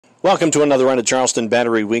Welcome to another run of Charleston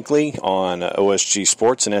Battery Weekly on OSG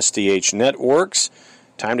Sports and SDH Networks.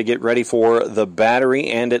 Time to get ready for the Battery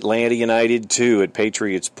and Atlanta United 2 at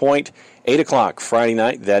Patriots Point. 8 o'clock Friday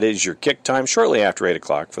night. That is your kick time shortly after 8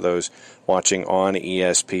 o'clock for those watching on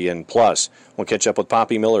ESPN+. We'll catch up with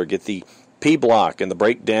Poppy Miller, get the P block and the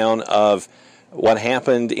breakdown of what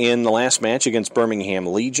happened in the last match against Birmingham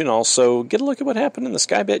Legion. Also, get a look at what happened in the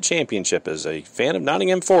Sky Bet Championship. As a fan of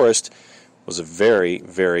Nottingham Forest, was a very,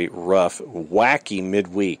 very rough, wacky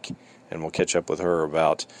midweek. And we'll catch up with her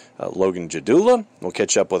about Logan Gdula. We'll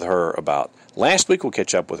catch up with her about last week. We'll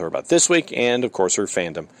catch up with her about this week. And, of course, her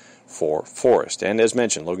fandom for Forest. And as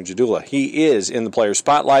mentioned, Logan Gdula, he is in the player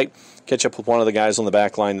spotlight. Catch up with one of the guys on the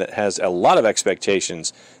back line that has a lot of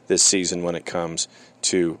expectations this season when it comes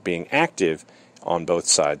to being active on both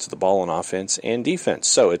sides of the ball on offense and defense.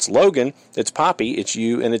 So it's Logan, it's Poppy, it's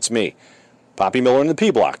you, and it's me. Poppy Miller in the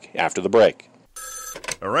P block after the break.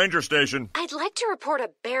 A ranger station. I'd like to report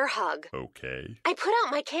a bear hug. Okay. I put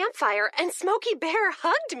out my campfire and Smokey Bear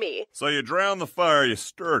hugged me. So you drowned the fire, you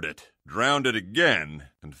stirred it, drowned it again,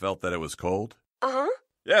 and felt that it was cold? Uh-huh.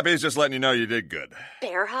 Yeah, but he's just letting you know you did good.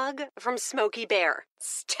 Bear hug from Smokey Bear.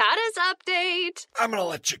 Status update. I'm gonna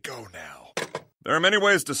let you go now. There are many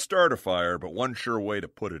ways to start a fire, but one sure way to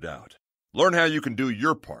put it out. Learn how you can do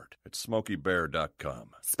your part at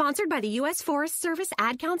SmokeyBear.com. Sponsored by the U.S. Forest Service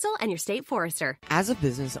Ad Council and your state forester. As a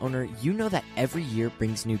business owner, you know that every year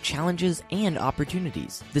brings new challenges and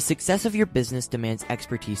opportunities. The success of your business demands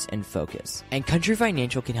expertise and focus. And Country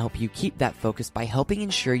Financial can help you keep that focus by helping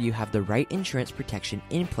ensure you have the right insurance protection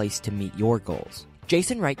in place to meet your goals.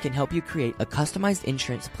 Jason Wright can help you create a customized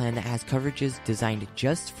insurance plan that has coverages designed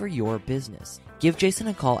just for your business. Give Jason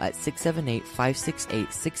a call at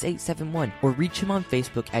 678-568-6871 or reach him on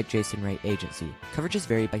Facebook at Jason Wright Agency. Coverages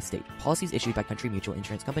vary by state. Policies issued by Country Mutual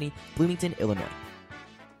Insurance Company, Bloomington, Illinois.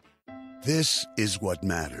 This is what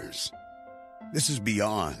matters. This is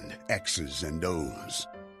beyond X's and O's.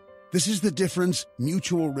 This is the difference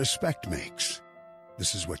mutual respect makes.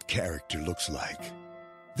 This is what character looks like.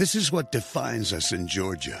 This is what defines us in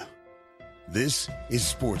Georgia. This is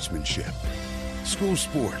sportsmanship. School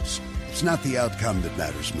sports. It's not the outcome that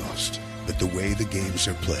matters most, but the way the games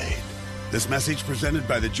are played. This message presented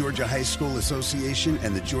by the Georgia High School Association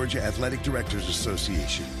and the Georgia Athletic Directors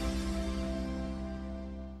Association.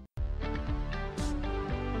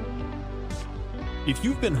 If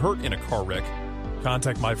you've been hurt in a car wreck,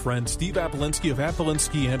 contact my friend Steve Apolinski of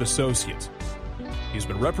Apolinski & Associates. He's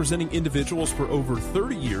been representing individuals for over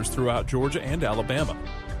 30 years throughout Georgia and Alabama.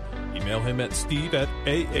 Email him at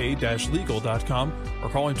steve@aa-legal.com or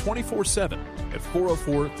call him 24/7 at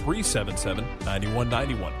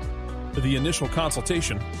 404-377-9191. The initial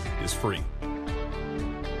consultation is free.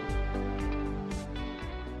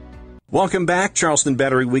 Welcome back, Charleston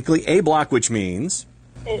Battery Weekly, A block, which means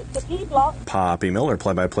it's the P block. Poppy Miller,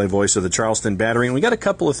 play-by-play voice of the Charleston Battery. And we got a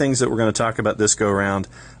couple of things that we're going to talk about this go-around.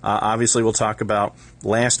 Obviously, we'll talk about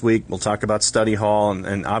last week. We'll talk about study hall.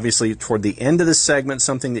 And obviously, toward the end of the segment,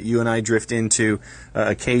 something that you and I drift into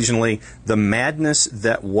occasionally, the madness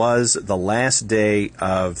that was the last day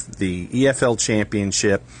of the EFL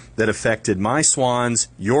Championship that affected my Swans,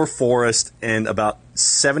 your Forest, and about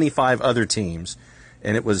 75 other teams.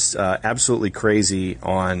 And it was absolutely crazy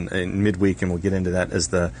in midweek, and we'll get into that as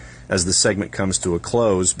the segment comes to a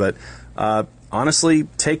close. But honestly,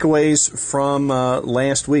 takeaways from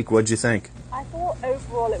last week, what'd you think? I thought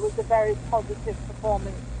overall it was a very positive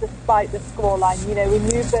performance despite the scoreline. You know, we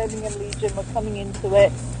knew Birmingham Legion were coming into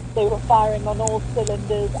it. They were firing on all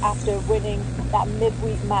cylinders after winning that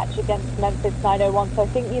midweek match against Memphis 901. So I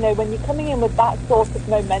think, you know, when you're coming in with that sort of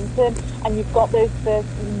momentum and you've got those first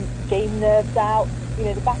game nerves out, you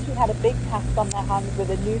know, the Battery had a big task on their hands with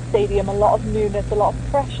a new stadium, a lot of newness, a lot of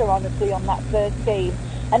pressure, honestly, on that first game.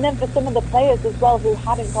 And then for some of the players as well who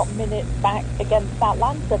hadn't got minutes back against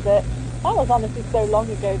Atlanta, but that was honestly so long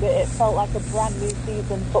ago that it felt like a brand new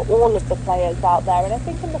season for all of the players out there. And I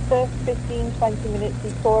think in the first 15, 20 minutes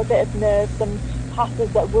you saw a bit of nerves, some passes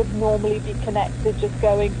that would normally be connected just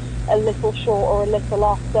going a little short or a little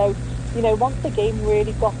off. So, you know, once the game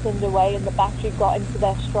really got underway and the Battery got into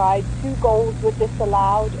their stride, 2 goals were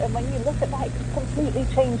disallowed, and when you look at that, it completely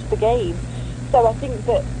changed the game. So I think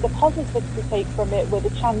that the positives to take from it were the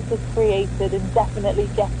chances created and definitely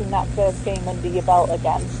getting that first game under your belt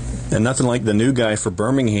again. And nothing like the new guy for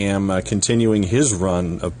Birmingham continuing his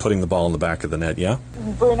run of putting the ball in the back of the net, yeah?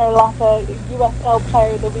 Bruno Laffa, USL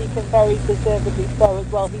Player of the Week, and very deservedly so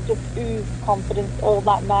as well. He just oozed confidence all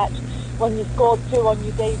that match. When you scored 2 on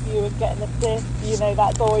your debut and get an assist, you know,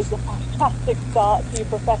 that's always a fantastic start to your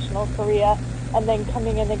professional career. And then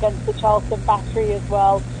coming in against the Charleston Battery as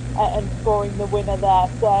well, and scoring the winner there.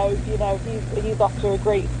 So, you know, he's off to a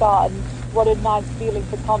great start, and what a nice feeling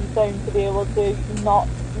for Tom Stone to be able to not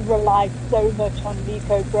rely so much on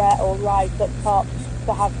Nico Brett or Rice up top,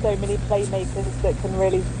 to have so many playmakers that can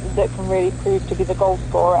really prove to be the goal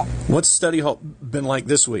scorer. What's study hall been like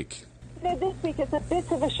this week? You know, this week it's a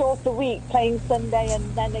bit of a shorter week, playing Sunday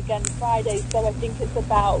and then again Friday, so I think it's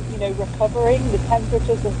about, you know, recovering. The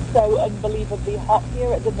temperatures are so unbelievably hot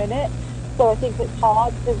here at the minute, so I think it's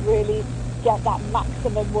hard to really get that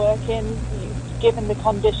maximum work in, given the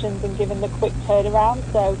conditions and given the quick turnaround.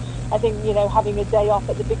 So I think, you know, having a day off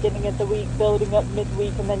at the beginning of the week, building up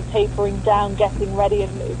midweek, and then tapering down, getting ready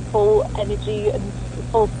and full energy and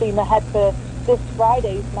full steam ahead for this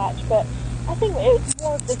Friday's match. But I think it's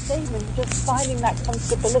more of the same, and just finding that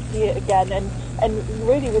comfortability again. And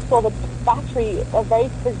really, we saw the Battery a very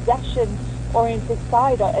possession-oriented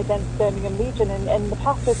side against Birmingham Legion, and in the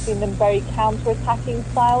past we've seen them very counter-attacking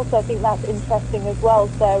style, so I think that's interesting as well.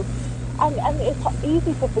 So, and it's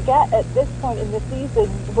easy to forget at this point in the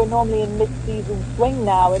season, we're normally in mid-season swing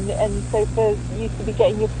now, and so for you to be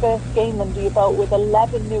getting your first game under your belt with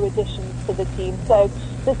 11 new additions to the team. So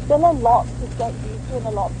there's still a lot to get used to and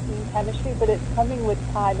a lot of team chemistry, but it's coming with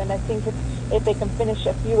time, and I think if they can finish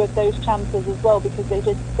a few of those chances as well, because they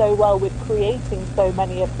did so well with creating so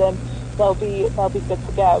many of them, they'll be good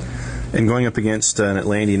to go. And going up against an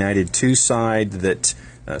Atlanta United 2 side that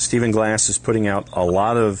Stephen Glass is putting out a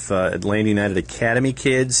lot of Atlanta United Academy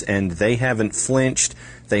kids, and they haven't flinched.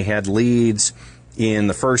 They had leads in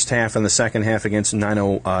the first half and the second half against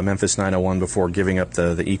Memphis 901 before giving up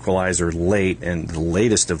the equalizer late, and the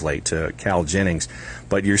latest of late to Cal Jennings.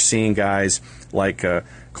 But you're seeing guys like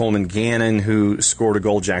Coleman Gannon, who scored a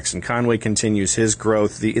goal. Jackson Conway continues his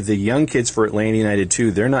growth. The young kids for Atlanta United,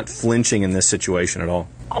 too, they're not flinching in this situation at all.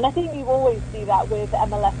 And I think you always see that with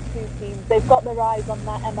MLS 2 teams. They've got their eyes on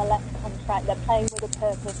that MLS contract. They're playing with a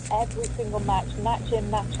purpose every single match in,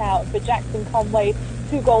 match out. For Jackson Conway,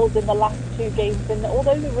 2 goals in the last 2 games. And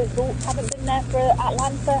although the results haven't been there for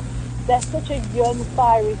Atlanta, they're such a young,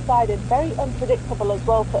 fiery side and very unpredictable as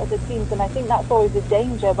well for other teams. And I think that's always a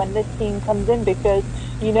danger when this team comes in, because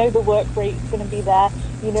you know the work rate is going to be there.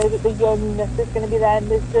 You know that the youngness is going to be there, and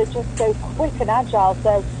they're just so quick and agile.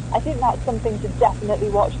 So I think that's something to definitely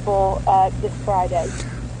watch for this Friday.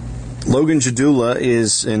 Logan Gdula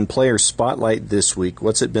is in player spotlight this week.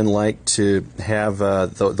 What's it been like to have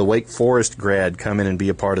the Wake Forest grad come in and be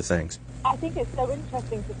a part of things? I think it's so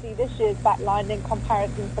interesting to see this year's back line in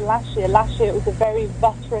comparison to last year. Last year it was a very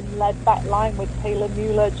veteran-led back line with Taylor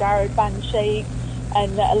Mueller, Jared Van Schaik,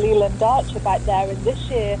 and Leland Archer back there. And this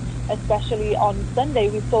year, especially on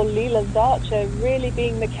Sunday, we saw Leland Archer really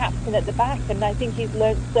being the captain at the back, and I think he's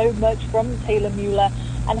learned so much from Taylor Mueller.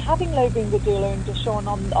 And having Logan Gdula and Deshaun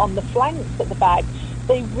on the flanks at the back,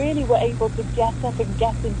 they really were able to get up and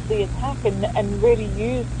get into the attack and really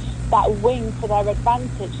use that wing to their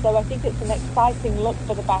advantage. So I think it's an exciting look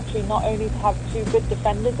for the Battery, not only to have 2 good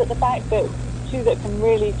defenders at the back, but 2 that can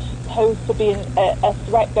really pose to be a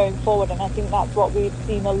threat going forward. And I think that's what we've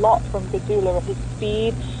seen a lot from Gdula, his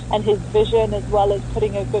speed and his vision, as well as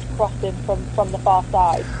putting a good cross in from the far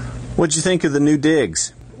side. What'd you think of the new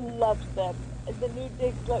digs? Loved them. The new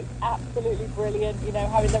digs look absolutely brilliant. You know,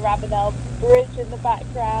 having the Ravenel Bridge in the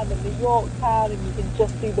background and the Yorktown, and you can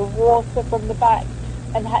just see the water from the back.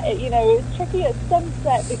 And, you know, it's tricky at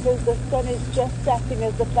sunset because the sun is just setting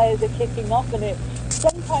as the players are kicking off, and it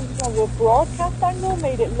sometimes from a broadcast angle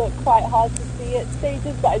made it look quite hard to see at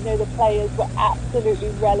stages, but I know the players were absolutely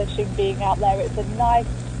relishing being out there. It's a nice,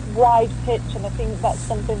 wide pitch, and I think that's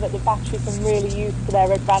something that the Battery can really use to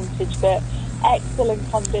their advantage. But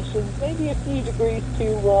excellent conditions, maybe a few degrees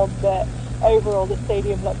too warm, but overall the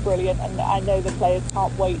stadium looked brilliant, and I know the players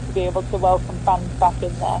can't wait to be able to welcome fans back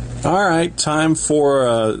in there. All right, time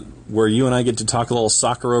for where you and I get to talk a little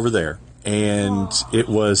soccer over there. And it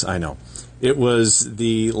was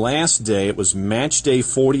the last day. It was match day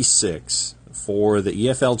 46 for the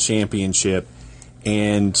EFL Championship,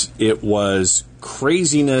 and it was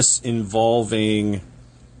craziness involving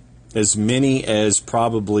as many as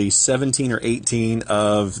probably 17 or 18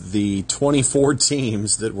 of the 24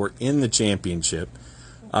 teams that were in the championship.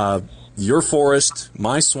 Your Forest,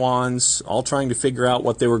 my Swans, all trying to figure out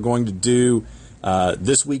what they were going to do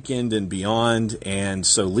this weekend and beyond. And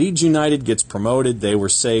so Leeds United gets promoted. They were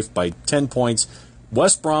safe by 10 points.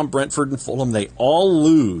 West Brom, Brentford, and Fulham, they all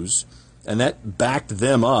lose, and that backed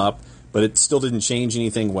them up, but it still didn't change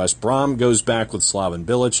anything. West Brom goes back with Slaven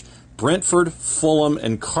Bilic. Brentford, Fulham,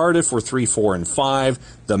 and Cardiff were 3, 4, and 5.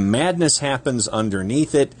 The madness happens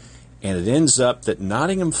underneath it, and it ends up that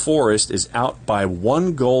Nottingham Forest is out by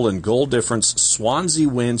 1 goal in goal difference. Swansea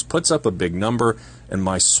wins, puts up a big number, and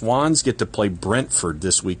my Swans get to play Brentford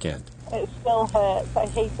this weekend. It still hurts. I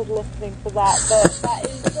hated listening to that, but that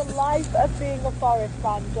is the life of being a Forest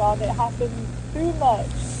fan, John. It happens too much.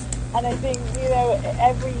 And I think,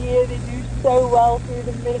 every year they do so well through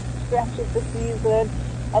the mid-stretch of the season,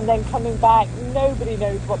 and then coming back, nobody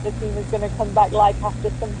knows what the team is going to come back like after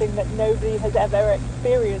something that nobody has ever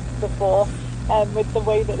experienced before, with the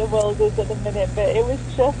way that the world is at the minute. But it was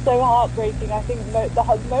just so heartbreaking. I think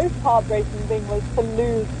the most heartbreaking thing was to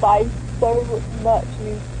lose by so much.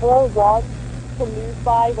 4-1 to lose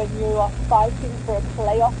by when you are fighting for a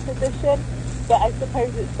playoff position. But I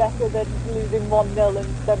suppose it's better than losing 1-0 and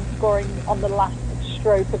them scoring on the last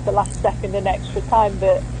stroke of the last second in extra time.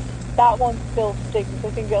 But that one still stings.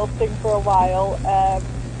 I think it'll sting for a while.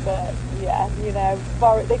 But yeah,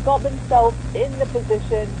 they got themselves in the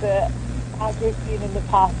position that, as we've seen in the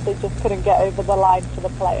past, they just couldn't get over the line for the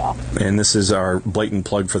playoffs. And this is our blatant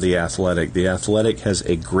plug for The Athletic. The Athletic has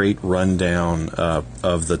a great rundown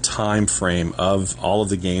of the time frame of all of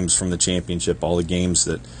the games from the championship, all the games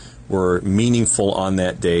that were meaningful on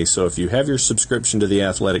that day. So if you have your subscription to The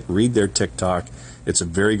Athletic, read their TikTok. It's a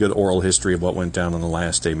very good oral history of what went down on the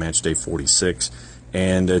last day, match day 46.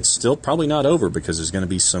 And it's still probably not over because there's going to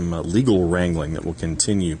be some legal wrangling that will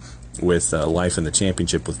continue with life in the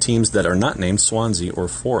championship with teams that are not named Swansea or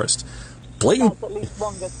Forest. Blatant, that's at least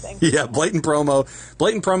one good thing. Yeah, blatant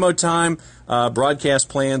promo time, broadcast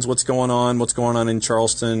plans, what's going on in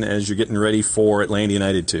Charleston as you're getting ready for Atlanta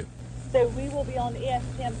United 2. So we will be on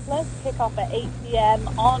ESPN Plus, kickoff at 8 p.m.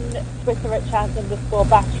 on Twitter at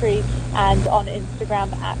Chaz_Battery and on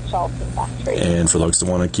Instagram at Charleston Battery. And for those that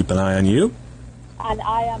want to keep an eye on you? And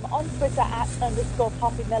I am on Twitter at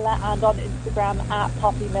 _Poppy Miller and on Instagram at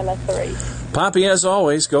PoppyMiller3. Poppy, as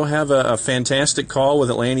always, go have a fantastic call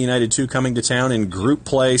with Atlanta United 2 coming to town in group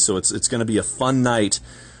play, so it's going to be a fun night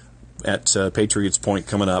at Patriots Point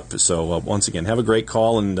coming up. So once again, have a great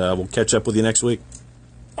call, and we'll catch up with you next week.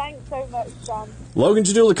 Thanks so much, John. Logan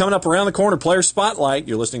Gdula coming up around the corner, Player Spotlight.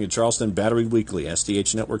 You're listening to Charleston Battery Weekly,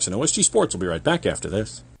 SDH Networks, and OSG Sports. We'll be right back after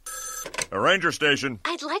this. A ranger station.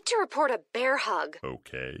 I'd like to report a bear hug.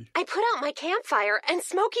 Okay. I put out my campfire and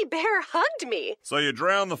Smokey Bear hugged me. So you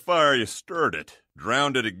drowned the fire, you stirred it,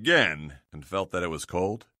 drowned it again, and felt that it was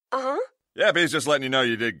cold? Uh-huh. Yep, he's just letting you know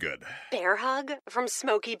you did good. Bear hug from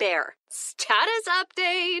Smokey Bear. Status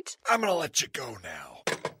update. I'm gonna let you go now.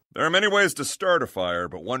 There are many ways to start a fire,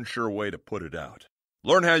 but one sure way to put it out.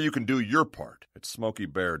 Learn how you can do your part at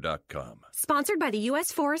SmokeyBear.com. Sponsored by the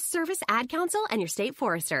U.S. Forest Service Ad Council and your state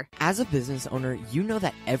forester. As a business owner, you know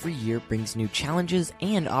that every year brings new challenges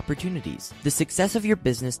and opportunities. The success of your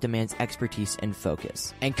business demands expertise and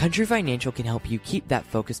focus. And Country Financial can help you keep that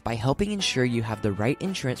focus by helping ensure you have the right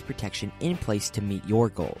insurance protection in place to meet your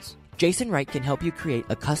goals. Jason Wright can help you create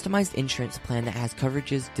a customized insurance plan that has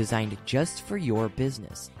coverages designed just for your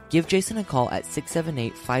business. Give Jason a call at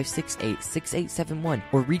 678-568-6871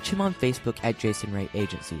 or reach him on Facebook at Jason Wright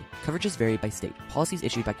Agency. Coverages vary by state. Policies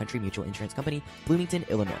issued by Country Mutual Insurance Company, Bloomington,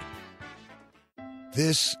 Illinois.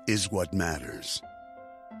 This is what matters.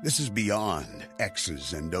 This is beyond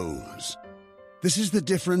X's and O's. This is the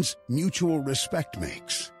difference mutual respect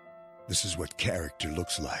makes. This is what character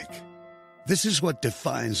looks like. This is what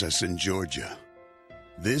defines us in Georgia.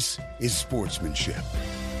 This is sportsmanship.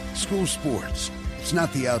 School sports. It's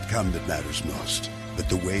not the outcome that matters most, but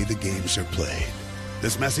the way the games are played.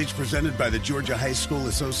 This message presented by the Georgia High School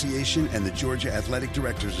Association and the Georgia Athletic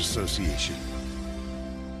Directors Association.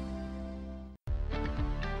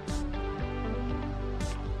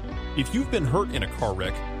 If you've been hurt in a car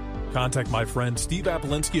wreck, contact my friend Steve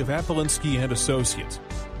Apolinsky of Apolinsky and Associates.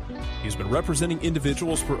 He's been representing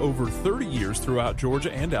individuals for over 30 years throughout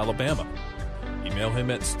Georgia and Alabama. Email him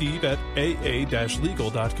at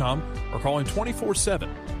steve@aa-legal.com or call him 24/7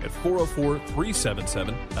 at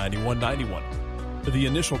 404-377-9191. The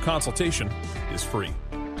initial consultation is free.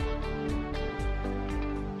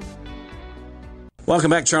 Welcome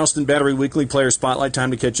back, Charleston Battery Weekly Player Spotlight. Time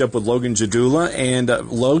to catch up with Logan Gdula. And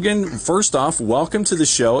Logan, first off, welcome to the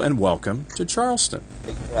show and welcome to Charleston.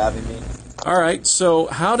 Thank you for having me. All right, so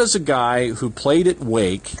how does a guy who played at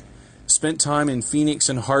Wake, spent time in Phoenix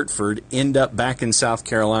and Hartford, end up back in South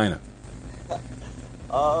Carolina?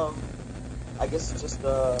 I guess it's just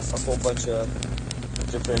a whole bunch of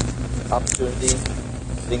different opportunities,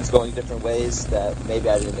 things going different ways that maybe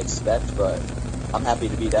I didn't expect, but I'm happy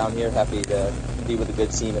to be down here, happy to be with a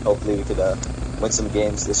good team, and hopefully we could win some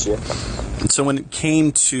games this year. So when it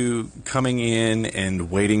came to coming in and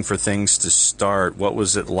waiting for things to start, what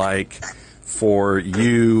was it like for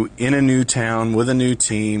you in a new town, with a new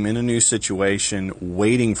team, in a new situation,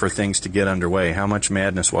 waiting for things to get underway? How much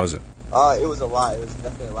madness was it? It was a lot. It was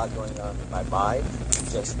definitely a lot going on in my mind,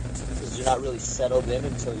 just because you're not really settled in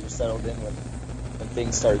until you're settled in when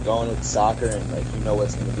things start going with soccer, and like, you know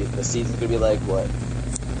what's going to be, the season's going to be like,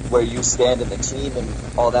 where you stand in the team and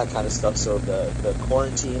all that kind of stuff. So the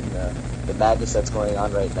quarantine, the madness that's going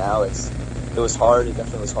on right now, it was hard. It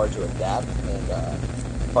definitely was hard to adapt and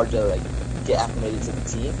hard to like get acclimated to the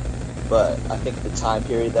team. But I think the time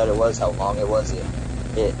period that it was, how long it was,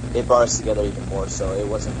 it brought us together even more. So it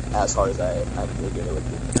wasn't as hard as I figured it would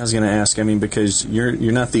be. I was going to ask, I mean, because you're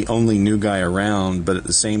not the only new guy around, but at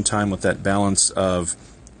the same time, with that balance of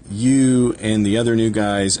you and the other new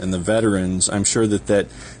guys and the veterans, I'm sure that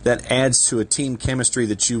adds to a team chemistry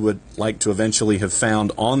that you would like to eventually have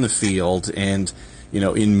found on the field and,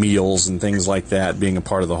 in meals and things like that, being a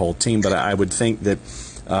part of the whole team. But I would think that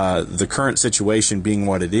the current situation being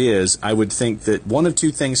what it is, I would think that one of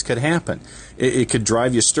two things could happen. It could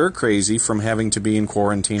drive you stir crazy from having to be in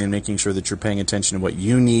quarantine and making sure that you're paying attention to what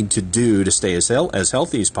you need to do to stay as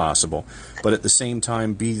healthy as possible, but at the same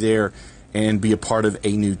time be there and be a part of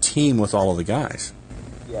a new team with all of the guys.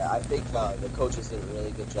 Yeah, I think the coaches did a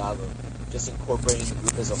really good job of just incorporating the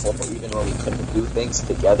group as a whole, even when we couldn't do things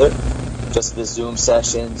together. Just the Zoom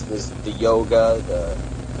sessions, the yoga,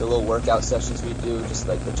 the little workout sessions we do, just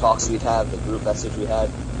like the talks we'd have, the group message we had.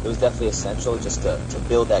 It was definitely essential just to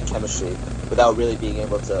build that chemistry without really being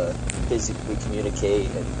able to physically communicate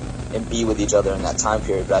and be with each other in that time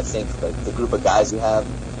period. But I think like the group of guys we have,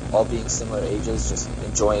 all being similar ages, just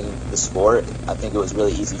enjoying the sport, I think it was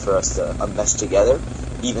really easy for us to mesh together,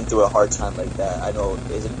 even through a hard time like that. I know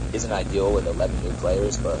it isn't ideal with 11 new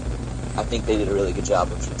players, but I think they did a really good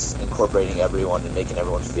job of just incorporating everyone and making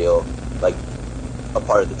everyone feel like a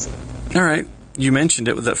part of the team. All right. You mentioned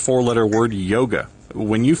it with that 4-letter word, yoga.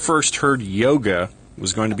 When you first heard yoga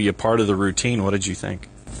was going to be a part of the routine, what did you think?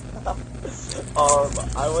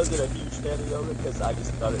 I wasn't a huge fan of yoga because I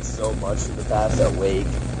just done it so much in the past at Wake.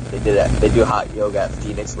 They do hot yoga at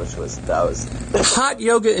Phoenix, that was hot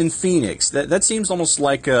yoga in Phoenix. That seems almost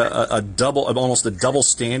like a double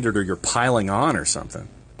standard, or you're piling on or something.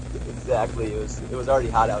 Exactly. It was already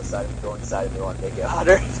hot outside, and go inside and they want to make it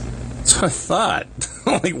hotter. That's what I thought.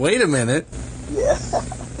 Like, wait a minute. Yeah,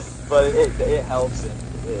 but it helps, and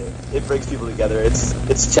it brings people together.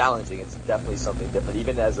 It's challenging. It's definitely something different.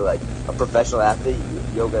 Even as a professional athlete,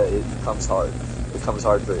 yoga, it comes hard. It comes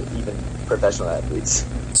hard for even professional athletes.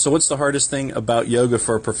 So what's the hardest thing about yoga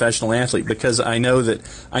for a professional athlete? Because I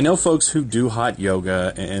know folks who do hot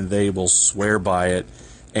yoga and they will swear by it.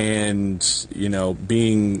 And,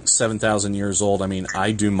 being 7,000 years old, I mean,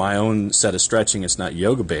 I do my own set of stretching. It's not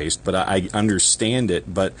yoga-based, but I understand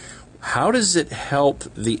it. But how does it help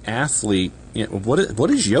the athlete? What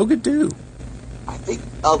does yoga do? I think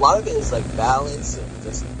a lot of it is like balance and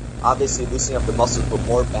just obviously loosening up the muscles, but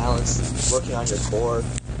more balance, working on your core.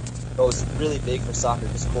 So it's really big for soccer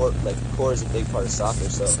because core is a big part of soccer.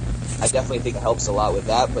 So I definitely think it helps a lot with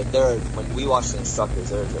that. But when we watch the instructors,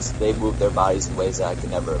 they move their bodies in ways that I could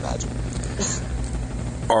never imagine.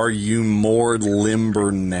 Are you more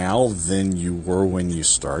limber now than you were when you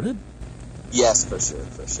started? Yes, for sure.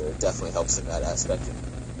 It definitely helps in that aspect.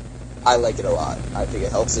 I like it a lot. I think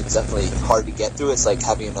it helps. It's definitely hard to get through. It's like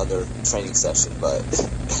having another training session, but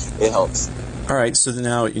it helps. All right, so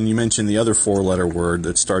now, and you mentioned the other 4-letter word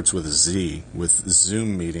that starts with a Z, with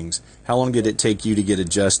Zoom meetings. How long did it take you to get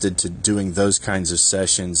adjusted to doing those kinds of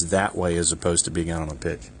sessions that way as opposed to being out on a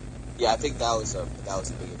pitch? Yeah, I think that was a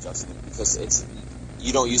big adjustment because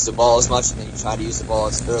you don't use the ball as much, and then you try to use the ball.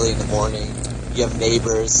 It's early in the morning. You have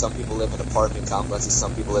neighbors. Some people live in apartment complexes.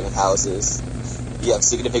 Some people live in houses. You have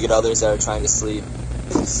significant others that are trying to sleep.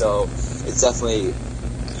 So it's definitely,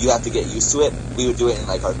 you have to get used to it. We would do it in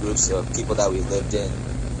our groups of people that we lived in.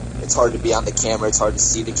 It's hard to be on the camera. It's hard to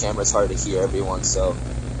see the camera. It's hard to hear everyone. So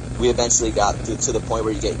we eventually got to the point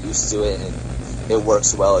where you get used to it and it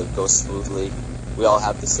works well. It goes smoothly. We all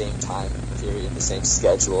have the same time period, the same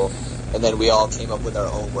schedule. And then we all came up with our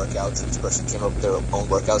own workouts. Each person came up with their own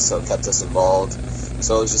workouts, so it kept us involved.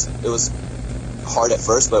 So it was hard at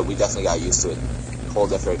first, but we definitely got used to it. Whole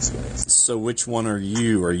different experience. So which one are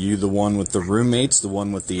you? Are you the one with the roommates, the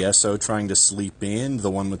one with the SO trying to sleep in, the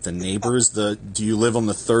one with the neighbors? Do you live on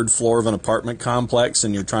the 3rd floor of an apartment complex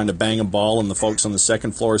and you're trying to bang a ball and the folks on the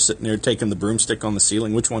 2nd floor are sitting there taking the broomstick on the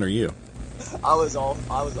ceiling? Which one are you? I was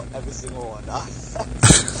every single one.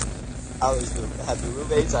 I had the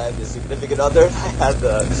roommates, I had the significant other, I had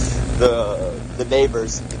the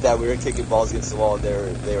neighbors that we were kicking balls against the wall and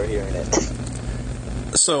they were hearing it.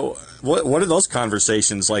 So what are those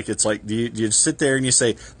conversations like? It's like, do you sit there and you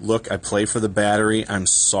say, look, I play for the Battery, I'm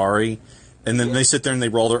sorry. And then they sit there and they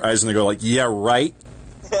roll their eyes and they go like, yeah, right.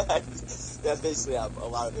 Yeah, basically a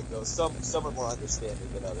lot of it goes. Some are more understanding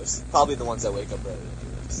than others. Probably the ones that wake up early.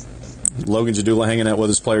 Logan Gdula hanging out with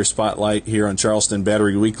his Player Spotlight here on Charleston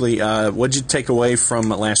Battery Weekly. What'd you take away from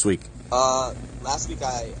last week? Last week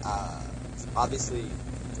I obviously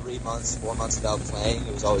 4 months without playing,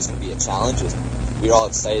 it was always going to be a challenge. We were all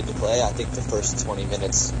excited to play. I think the first 20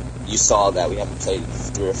 minutes you saw that we haven't played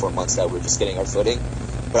 3 or 4 months, that we're just getting our footing.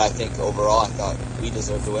 But I think overall I thought we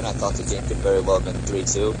deserved to win. I thought the game could very well have been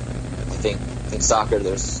 3-2. I think in soccer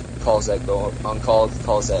there's calls that go uncalled,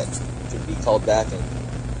 calls that could be called back, and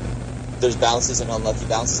there's bounces and unlucky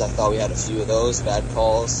bounces. I thought we had a few of those, bad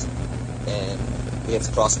calls, and we hit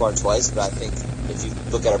the crossbar twice. But I think if you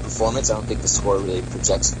look at our performance, I don't think the score really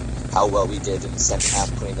projects how well we did in the second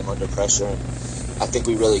half, putting them under pressure. And I think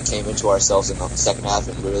we really came into ourselves in the second half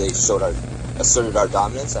and really asserted our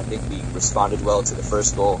dominance. I think we responded well to the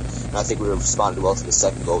first goal, and I think we responded well to the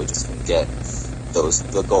second goal. We just couldn't get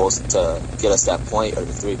the goals to get us that point, or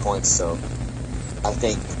the 3 points. So I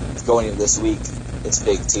think going into this week, it's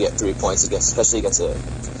big to get 3 points especially against a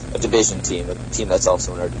division team, a team that's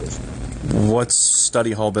also in our division. What's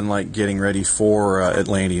study hall been like getting ready for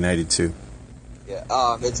Atlanta United 2?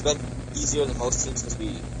 Yeah, it's been easier than most teams because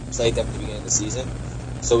we played them at the beginning of the season.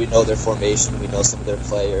 So we know their formation, we know some of their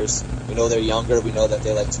players, we know they're younger, we know that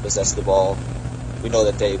they like to possess the ball. We know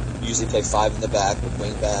that they usually play 5 in the back with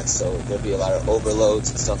wing backs, so there'll be a lot of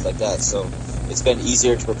overloads and stuff like that. So it's been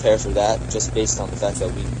easier to prepare for that just based on the fact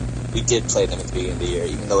that we did play them at the beginning of the year,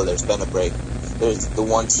 even though there's been a break. There's the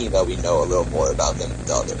one team that we know a little more about than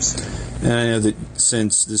the others. And I know that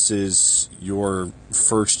since this is your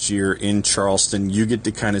first year in Charleston, you get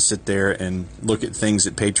to kind of sit there and look at things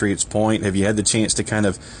at Patriots Point. Have you had the chance to kind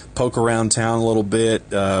of poke around town a little bit,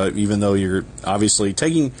 even though you're obviously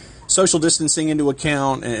taking social distancing into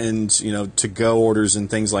account and to-go orders and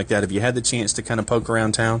things like that? Have you had the chance to kind of poke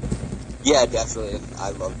around town? Yeah, definitely. I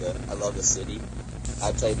love the city.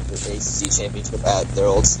 I played the ACC Championship at their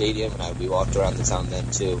old stadium, and we walked around the town then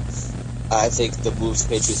too. I think the move to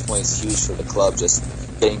Patriots Point is huge for the club, just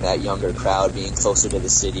getting that younger crowd, being closer to the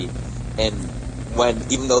city. And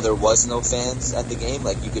even though there was no fans at the game,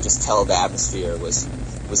 like, you could just tell the atmosphere was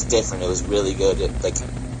different. It was really good.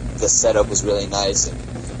 The setup was really nice. And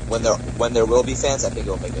when there will be fans, I think it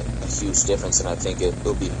will make a huge difference, and I think it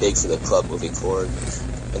will be big for the club moving forward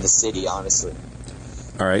in the city, honestly.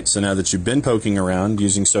 All right, so now that you've been poking around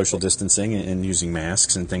using social distancing and using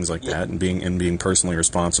masks and things like that and being personally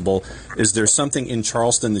responsible, is there something in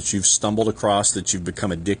Charleston that you've stumbled across that you've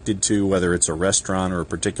become addicted to, whether it's a restaurant or a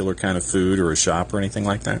particular kind of food or a shop or anything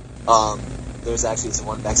like that? There's actually this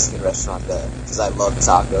one Mexican restaurant because I love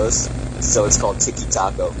tacos, so it's called Tiki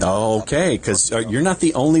Taco. Okay, because you're not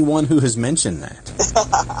the only one who has mentioned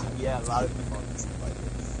that. Yeah, a lot of people like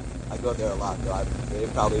it. I go there a lot, though. They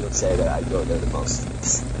probably would say that I go there the most.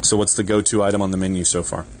 So what's the go-to item on the menu so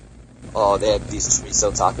far? Oh, they have these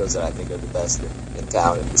chorizo tacos that I think are the best in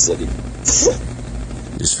town, in the city.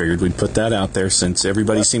 Just figured we'd put that out there since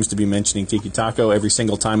everybody seems to be mentioning Tiki Taco every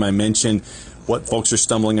single time I mention what folks are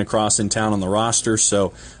stumbling across in town on the roster.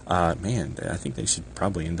 So, I think they should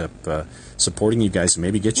probably end up supporting you guys and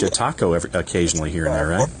maybe get you a taco occasionally here and there,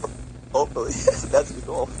 right? Hopefully. That's the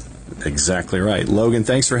goal. Exactly right. Logan,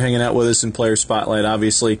 thanks for hanging out with us in Player Spotlight.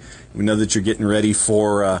 Obviously, we know that you're getting ready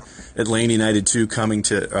for Atlanta United 2 coming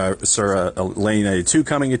to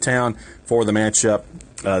town for the matchup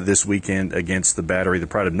this weekend against the Battery, the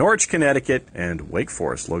pride of Norwich, Connecticut, and Wake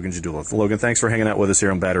Forest. Logan Gdula. Logan, thanks for hanging out with us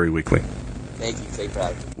here on Battery Weekly. Thank you. Take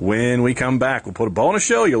pride. When we come back, we'll put a bonus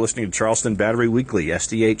show. You're listening to Charleston Battery Weekly,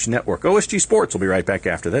 SDH Network, OSG Sports. We'll be right back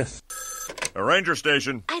after this. A ranger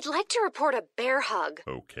station. I'd like to report a bear hug.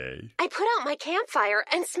 Okay. I put out my campfire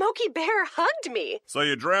and Smokey Bear hugged me. So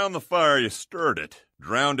you drowned the fire, you stirred it,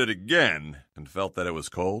 drowned it again, and felt that it was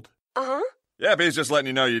cold? Uh-huh. Yep, he's just letting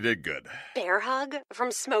you know you did good. Bear hug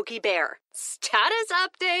from Smokey Bear. Status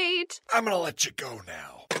update. I'm gonna let you go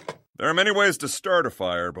now. There are many ways to start a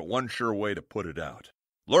fire, but one sure way to put it out.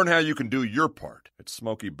 Learn how you can do your part at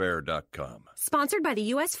SmokeyBear.com. Sponsored by the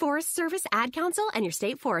U.S. Forest Service Ad Council and your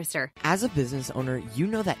state forester. As a business owner, you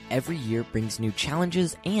know that every year brings new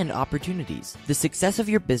challenges and opportunities. The success of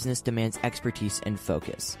your business demands expertise and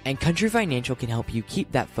focus. And Country Financial can help you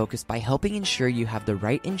keep that focus by helping ensure you have the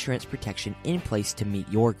right insurance protection in place to meet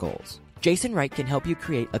your goals. Jason Wright can help you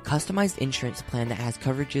create a customized insurance plan that has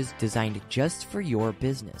coverages designed just for your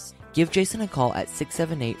business. Give Jason a call at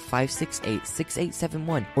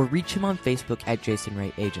 678-568-6871 or reach him on Facebook at Jason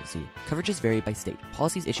Wright Agency. Coverages vary by state.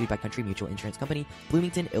 Policies issued by Country Mutual Insurance Company,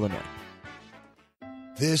 Bloomington, Illinois.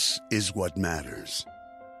 This is what matters.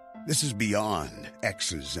 This is beyond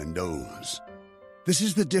X's and O's. This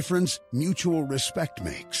is the difference mutual respect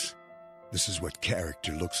makes. This is what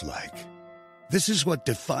character looks like. This is what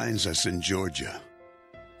defines us in Georgia.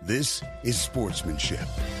 This is sportsmanship.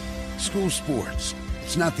 School sports.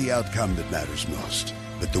 It's not the outcome that matters most,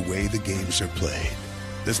 but the way the games are played.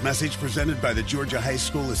 This message presented by the Georgia High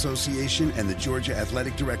School Association and the Georgia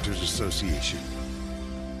Athletic Directors Association.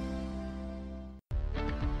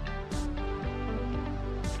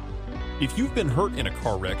 If you've been hurt in a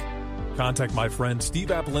car wreck, contact my friend Steve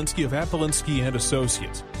Apolinski of Apolinski and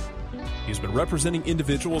Associates. He's been representing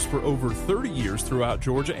individuals for over 30 years throughout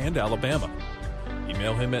Georgia and Alabama.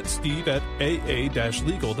 Email him at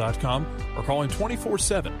steve@aa-legal.com or call him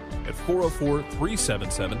 24/7 at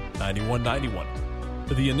 404-377-9191.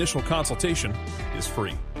 The initial consultation is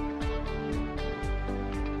free.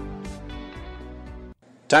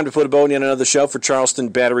 Time to put a bow on yet another show for Charleston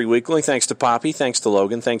Battery Weekly. Thanks to Poppy, thanks to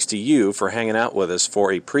Logan, thanks to you for hanging out with us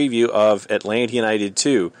for a preview of Atlanta United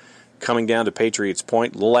 2 coming down to Patriots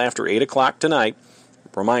Point a little after 8 o'clock tonight.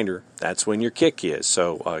 Reminder, that's when your kick is,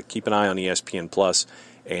 so keep an eye on ESPN Plus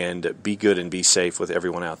and be good and be safe with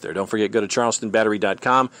everyone out there. Don't forget, go to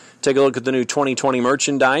charlestonbattery.com, take a look at the new 2020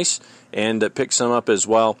 merchandise, and pick some up as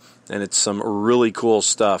well, and it's some really cool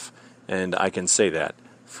stuff, and I can say that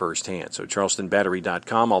firsthand. So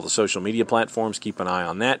charlestonbattery.com, all the social media platforms, keep an eye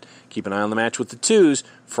on that. Keep an eye on the match with the Twos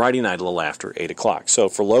Friday night a little after 8 o'clock. So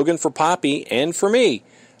for Logan, for Poppy, and for me,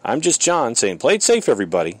 I'm just John saying play it safe,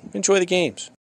 everybody. Enjoy the games.